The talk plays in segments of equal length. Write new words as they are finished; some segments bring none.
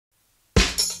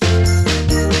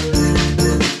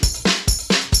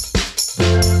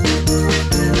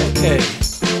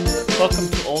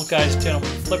guys, gentlemen,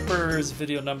 flippers,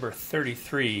 video number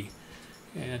 33.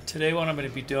 And today what I'm going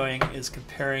to be doing is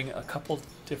comparing a couple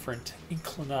different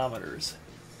inclinometers.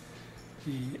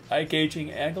 The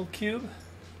iGaging angle cube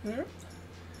there,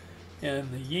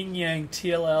 and the Yinyang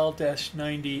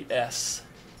TLL90S.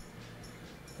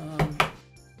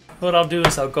 What I'll do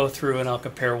is I'll go through and I'll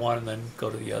compare one and then go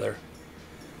to the other.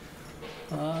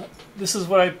 This is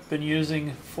what I've been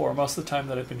using for most of the time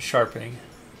that I've been sharpening.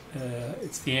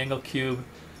 It's the angle cube.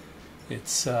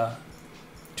 It's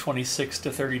 $26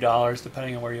 to $30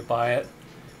 depending on where you buy it.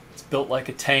 It's built like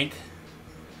a tank.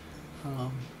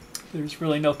 There's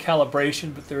really no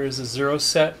calibration, but there is a zero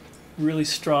set, really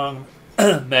strong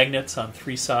magnets on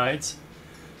three sides.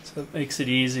 So it makes it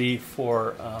easy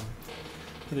for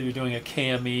whether you're doing a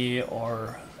KME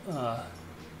or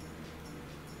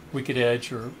Wicked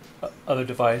Edge or other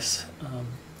device.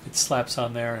 It slaps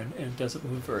on there and doesn't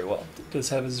move very well. It does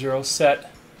have a zero set.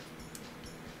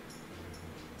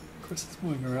 Of course, it's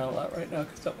moving around a lot right now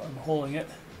because I'm holding it.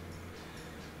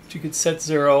 But you could set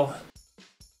zero,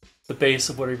 the base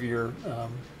of whatever your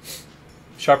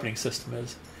sharpening system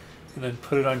is, and then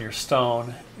put it on your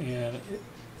stone. And it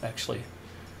actually,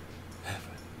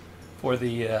 for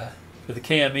the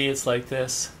KME, it's like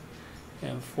this,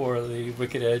 and for the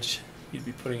Wicked Edge, you'd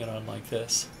be putting it on like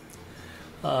this.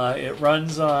 It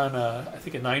runs on, I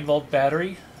think, a 9-volt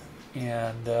battery,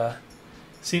 and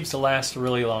seems to last a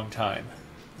really long time.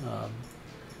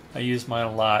 I used mine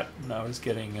a lot, and I was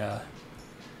getting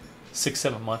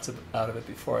 6-7 months out of it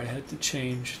before I had to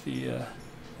change the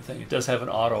thing. It does have an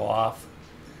auto off.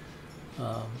 I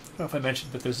don't know if I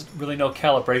mentioned, but there's really no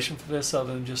calibration for this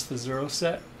other than just the zero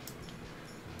set.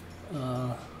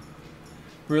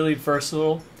 Really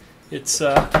versatile. It's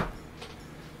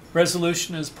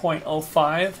resolution is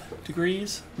 0.05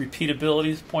 degrees, repeatability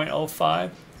is 0.05,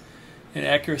 and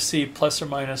accuracy plus or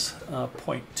minus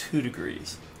 0.2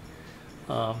 degrees.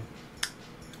 I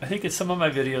think in some of my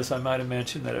videos I might have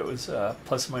mentioned that it was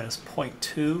plus or minus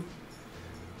 0.2,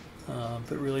 but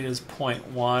it really is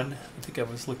 0.1. I think I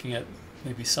was looking at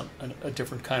maybe a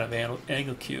different kind of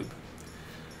angle cube.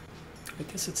 I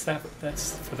guess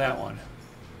that's for that one.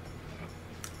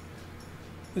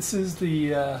 This is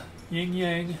the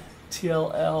Yinyang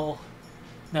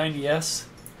TLL90S.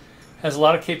 Has a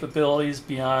lot of capabilities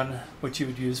beyond what you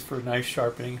would use for knife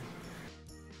sharpening.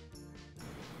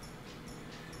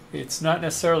 It's not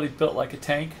necessarily built like a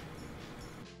tank.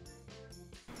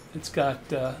 It's got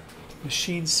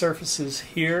machined surfaces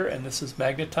here, and this is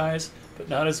magnetized, but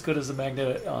not as good as the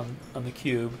magnet on the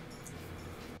cube.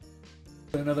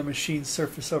 Another machined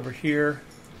surface over here,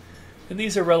 and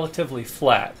these are relatively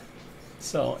flat.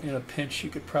 So in a pinch, you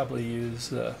could probably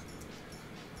use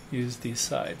these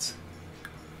sides.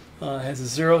 It has a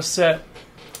zero set,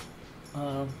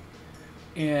 and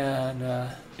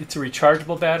it's a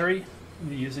rechargeable battery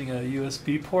using a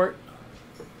USB port.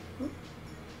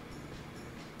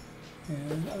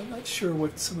 And I'm not sure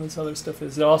what some of this other stuff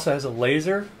is. It also has a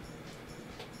laser,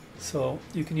 so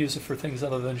you can use it for things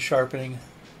other than sharpening. You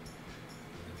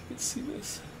can see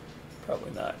this.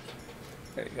 Probably not.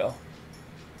 There you go.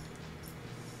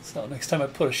 So next time I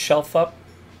put a shelf up,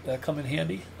 that'll come in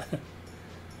handy.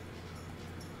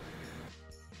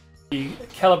 The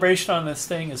calibration on this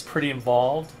thing is pretty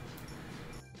involved.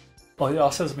 Well, it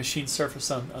also has a machined surface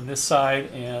on this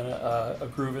side and a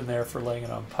groove in there for laying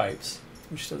it on pipes,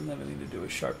 which doesn't have anything to do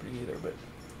with sharpening either, but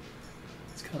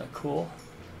it's kind of cool.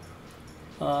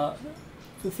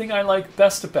 The thing I like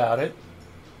best about it,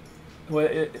 well,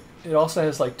 it also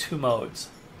has like two modes.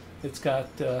 It's got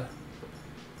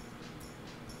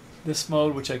this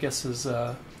mode, which I guess is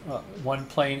one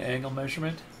plane angle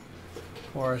measurement,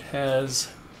 or it has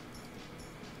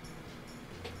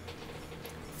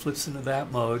flips into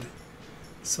that mode,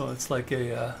 so it's like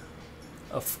a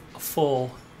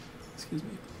full, excuse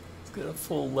me, it's got a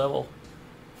full level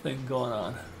thing going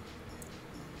on.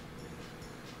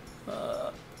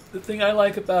 The thing I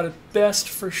like about it best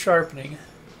for sharpening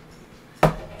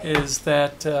is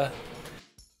that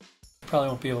probably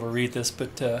won't be able to read this,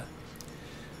 but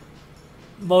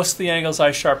most of the angles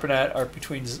I sharpen at are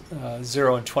between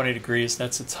 0 and 20 degrees.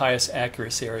 That's its highest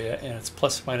accuracy area, and it's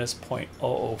plus or minus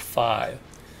 0.005.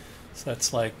 So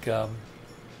that's like, like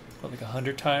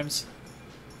 100 times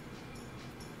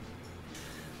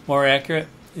more accurate.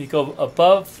 You go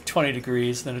above 20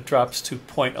 degrees, then it drops to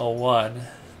 0.01.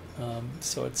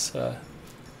 So it's,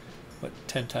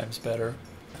 10 times better.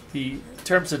 In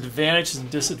terms of advantages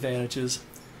and disadvantages,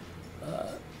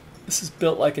 this is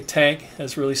built like a tank,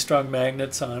 has really strong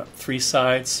magnets on three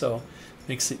sides, so it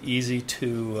makes it easy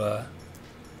to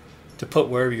put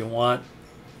wherever you want.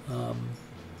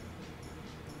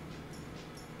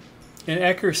 And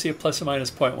accuracy of plus or minus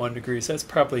 0.1 degrees, that's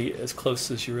probably as close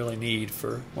as you really need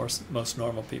for most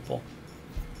normal people.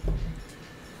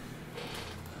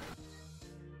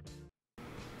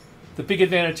 The big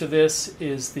advantage of this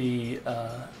is the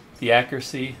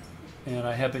accuracy, and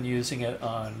I have been using it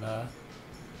on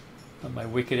my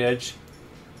wicked edge.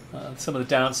 Some of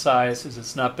the downsides is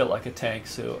it's not built like a tank,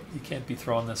 so you can't be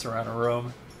throwing this around a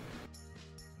room.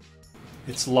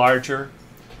 It's larger,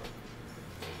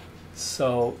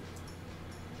 so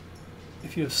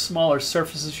if you have smaller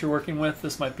surfaces you're working with,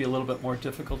 this might be a little bit more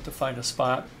difficult to find a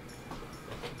spot.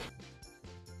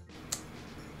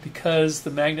 Because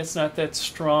the magnet's not that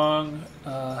strong,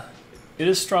 it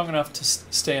is strong enough to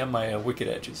stay on my wicked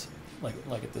edges, like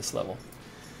at this level.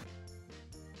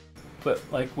 But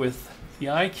like with the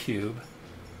iCube,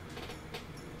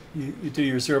 you do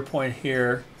your 0 point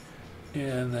here,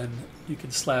 and then you can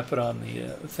slap it on the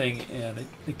thing, and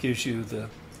it gives you the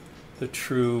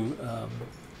true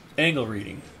angle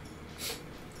reading.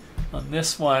 On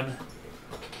this one,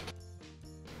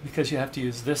 because you have to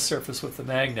use this surface with the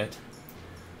magnet,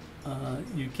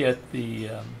 you get the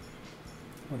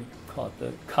what do you call it?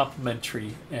 The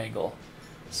complementary angle.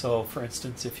 So, for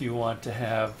instance, if you want to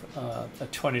have a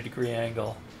 20-degree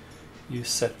angle, you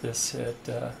set this at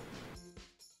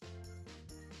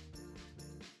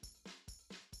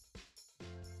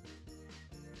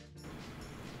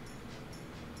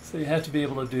so you have to be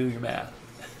able to do your math.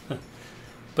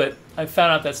 But I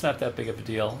found out that's not that big of a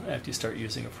deal. After you start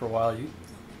using it for a while,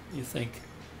 you think,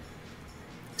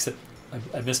 except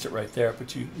I missed it right there,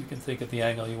 but you can think of the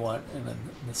angle you want, and then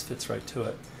this fits right to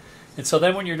it. And so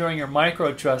then when you're doing your micro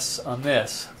adjusts on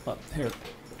this, well,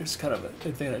 here's kind of an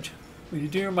advantage. When you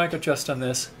do your micro adjust on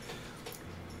this,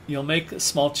 you'll make a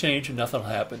small change and nothing will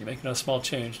happen. You make no small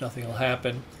change, nothing will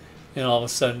happen, and all of a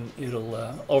sudden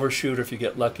it'll overshoot, or if you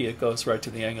get lucky, it goes right to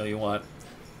the angle you want.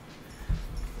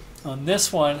 On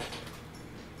this one,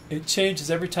 it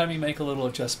changes every time you make a little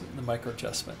adjustment in the micro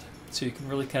adjustment. So you can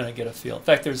really kind of get a feel. In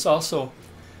fact, there's also,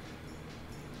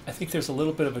 I think there's a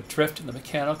little bit of a drift in the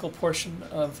mechanical portion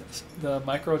of the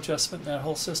micro adjustment in that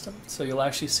whole system. So you'll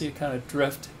actually see it kind of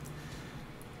drift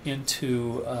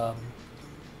into the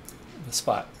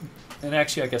spot. And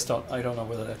actually, I guess I don't know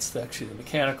whether that's actually the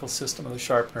mechanical system of the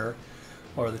sharpener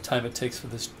or the time it takes for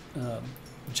this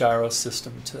gyro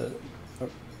system to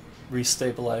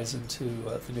restabilize into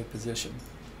the new position.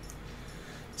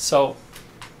 So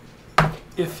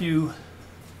if you,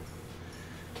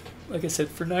 like I said,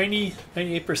 for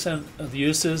 98% of the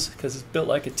uses, because it's built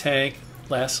like a tank,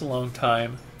 lasts a long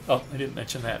time. Oh, I didn't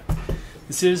mention that.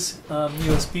 This is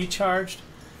USB charged,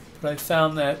 but I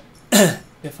found that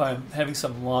if I'm having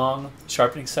some long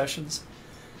sharpening sessions,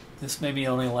 this maybe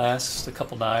only lasts a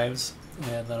couple knives,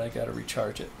 and then I got to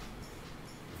recharge it.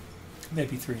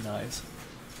 Maybe 3 knives.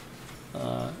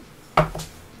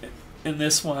 And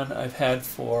this one I've had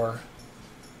for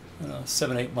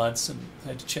 7-8 months, and I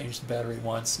had to change the battery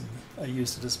once, and I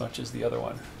used it as much as the other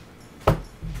one.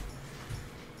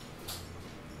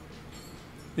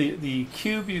 The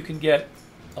cube you can get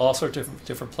all sorts of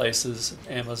different places,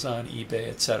 Amazon, eBay,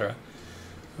 etc.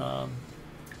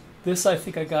 This I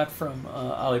think I got from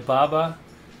Alibaba,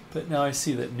 but now I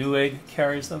see that Newegg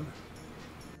carries them.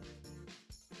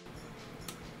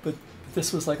 But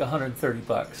this was like 130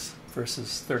 bucks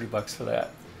versus 30 bucks for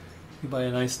that. You buy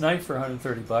a nice knife for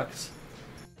 130 bucks.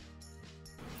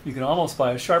 You can almost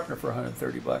buy a sharpener for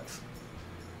 130 bucks.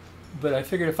 But I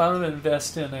figured if I'm going to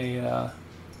invest in a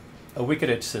wicked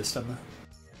edge system,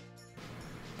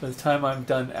 by the time I'm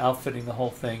done outfitting the whole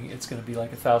thing, it's going to be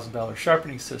like $1,000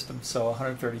 sharpening system, so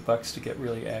 130 bucks to get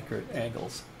really accurate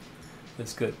angles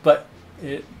is good. But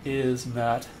it is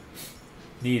not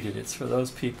needed. It's for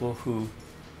those people who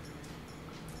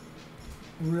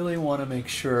really want to make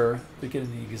sure they're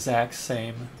getting the exact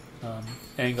same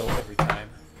angle every time,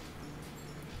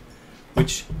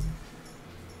 which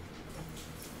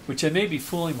I may be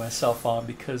fooling myself on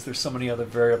because there's so many other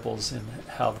variables in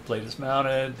how the blade is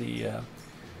mounted, the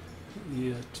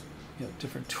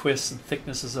different twists and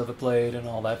thicknesses of the blade and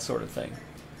all that sort of thing.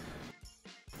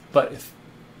 But if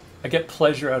I get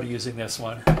pleasure out of using this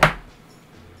one,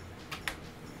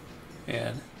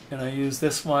 and I use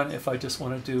this one if I just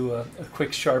want to do a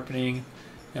quick sharpening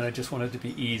and I just want it to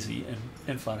be easy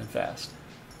and fun and fast.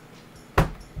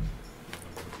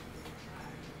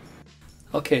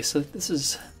 Okay, so this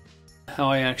is how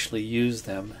I actually use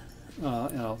them,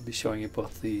 and I'll be showing you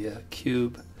both the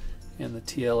Cube and the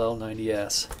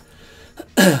TLL90S.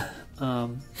 I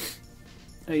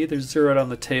either zero it on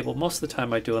the table. Most of the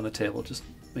time I do on the table, just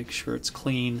make sure it's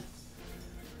clean.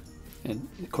 And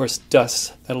of course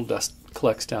metal dust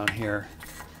collects down here.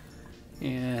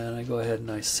 And I go ahead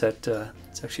and I set,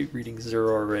 it's actually reading 0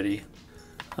 already.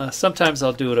 Sometimes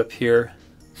I'll do it up here,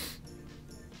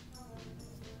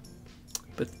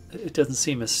 but it doesn't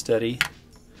seem as steady.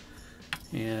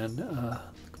 And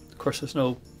of course there's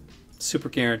no super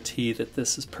guarantee that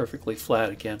this is perfectly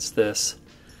flat against this,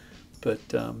 but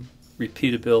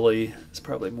repeatability is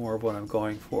probably more of what I'm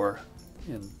going for,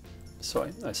 and so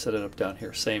I set it up down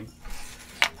here. Same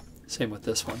with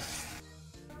this one.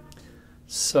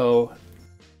 So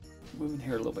moving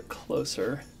here a little bit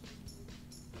closer.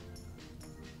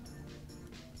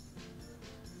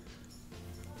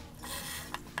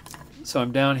 So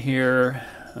I'm down here,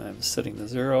 I'm setting the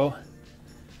 0.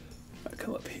 I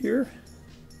come up here.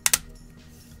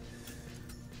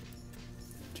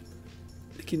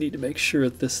 I think you need to make sure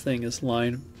that this thing is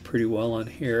lined pretty well on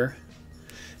here.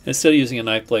 Instead of using a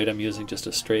knife blade, I'm using just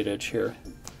a straight edge here.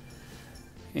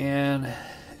 And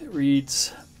it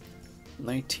reads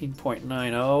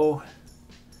 19.90.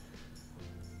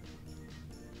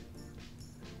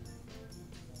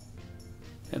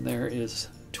 And there is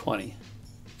 20.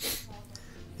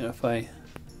 And if I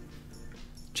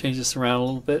change this around a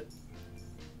little bit,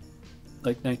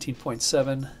 like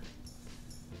 19.7,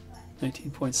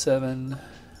 19.7,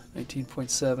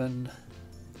 19.7,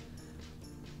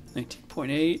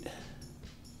 19.8,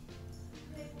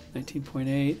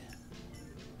 19.8.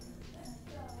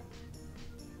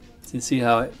 So you see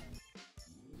how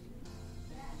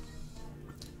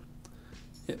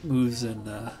it moves in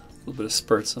a little bit of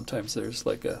spurts. Sometimes there's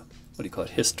like a, what do you call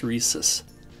it, hysteresis.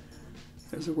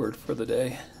 There's a word for the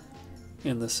day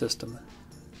in the system.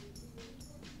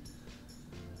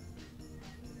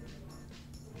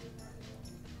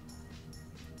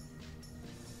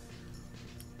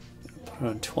 Put it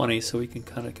on 20 so we can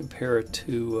kind of compare it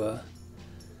to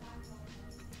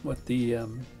what the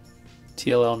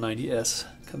TLL90S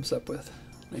comes up with.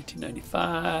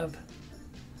 1995.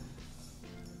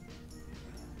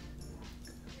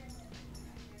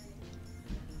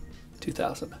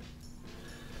 $2,000.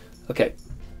 Okay,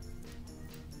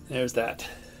 there's that.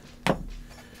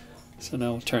 So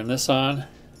now we'll turn this on.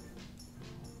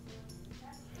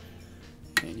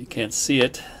 And you can't see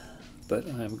it, but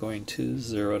I'm going to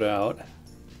zero it out.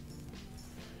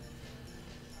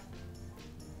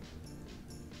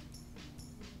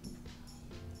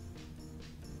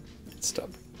 Stop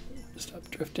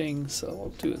drifting, so we'll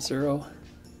do a 0.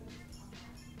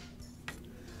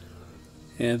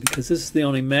 And because this is the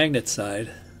only magnet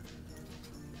side,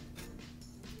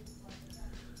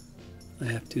 I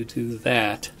have to do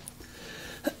that.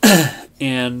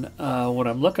 And what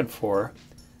I'm looking for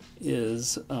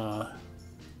is the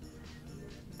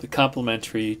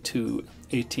complementary to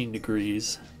 18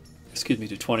 degrees, excuse me,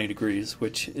 to 20 degrees,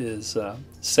 which is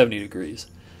 70 degrees.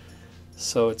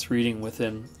 So it's reading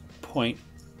within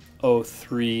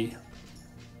 0.03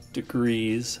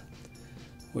 degrees,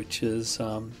 which is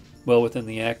well within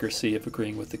the accuracy of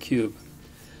agreeing with the cube.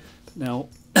 But now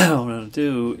what I'm going to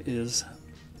do is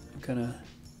I'm going to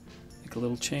make a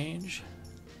little change,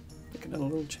 make another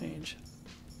little change.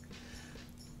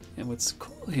 And what's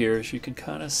cool here is you can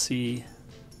kind of see,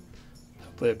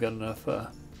 hopefully I've got enough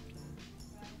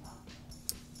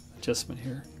adjustment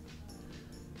here,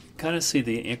 you can kind of see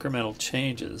the incremental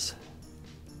changes,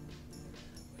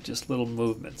 just little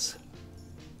movements.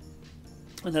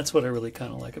 And that's what I really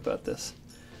kind of like about this.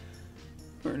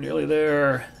 We're nearly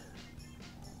there.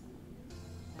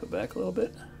 Go back a little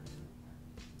bit.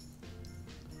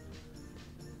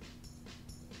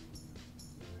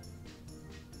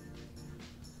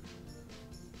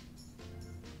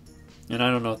 And I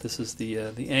don't know if this is the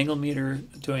angle meter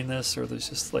doing this, or there's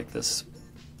just like this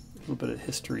little bit of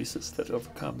hysteresis that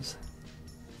overcomes.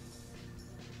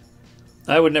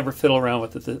 I would never fiddle around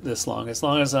with it this long. As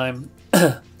long as I'm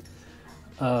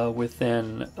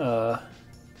within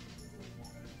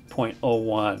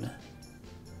 0.01,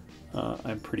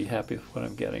 I'm pretty happy with what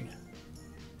I'm getting.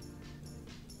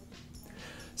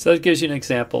 So that gives you an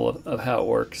example of how it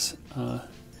works.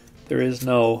 There is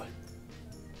no...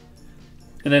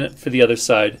 And then for the other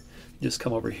side, you just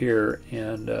come over here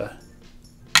and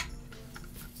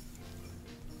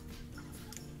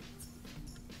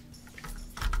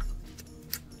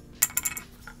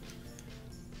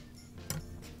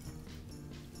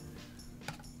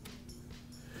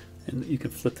you can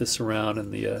flip this around,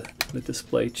 and the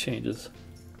display changes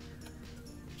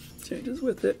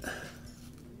with it.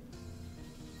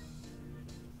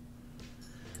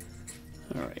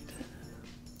 All right.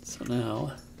 So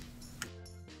now.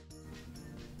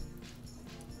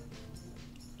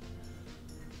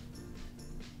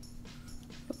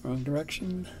 Wrong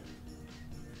direction.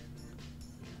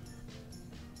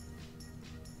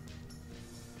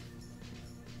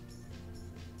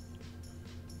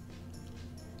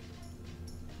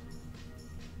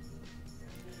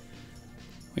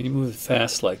 When you move it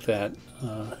fast like that,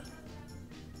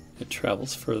 it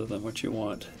travels further than what you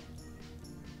want.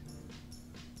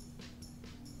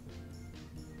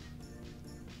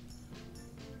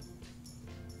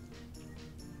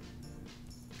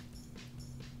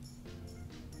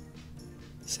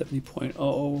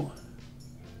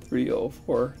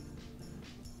 .00304.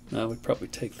 I would probably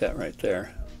take that right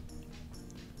there.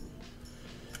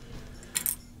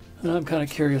 And I'm kind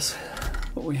of curious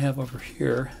what we have over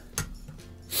here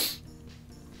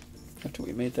after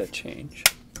we made that change.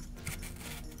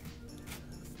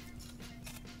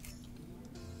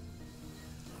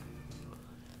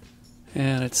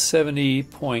 And it's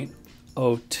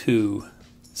 70.02.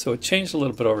 So it changed a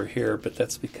little bit over here, but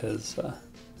that's because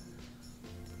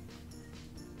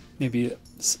maybe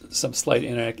some slight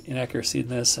inaccuracy in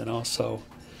this, and also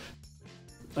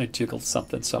I jiggled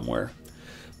something somewhere.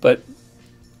 But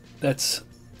that's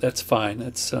fine.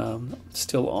 It's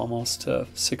still almost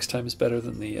 6 times better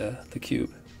than the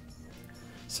cube.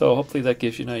 So hopefully that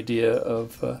gives you an idea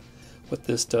of what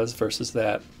this does versus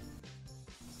that.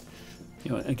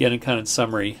 You know, again, kind of in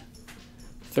summary,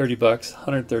 $30,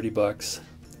 $130.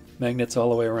 Magnets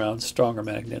all the way around, stronger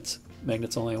magnets.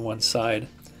 Magnets only on one side.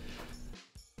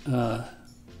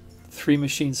 3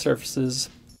 machine surfaces,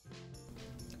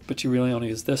 but you really only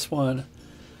use this one,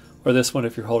 or this one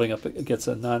if you're holding up against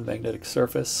a non-magnetic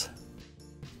surface.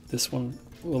 This one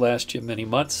will last you many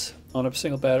months on a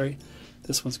single battery.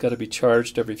 This one's got to be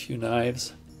charged every few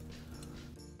knives.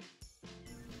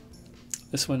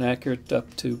 This one accurate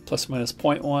up to plus or minus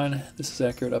 0.1. This is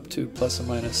accurate up to plus or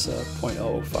minus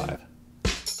 0.005.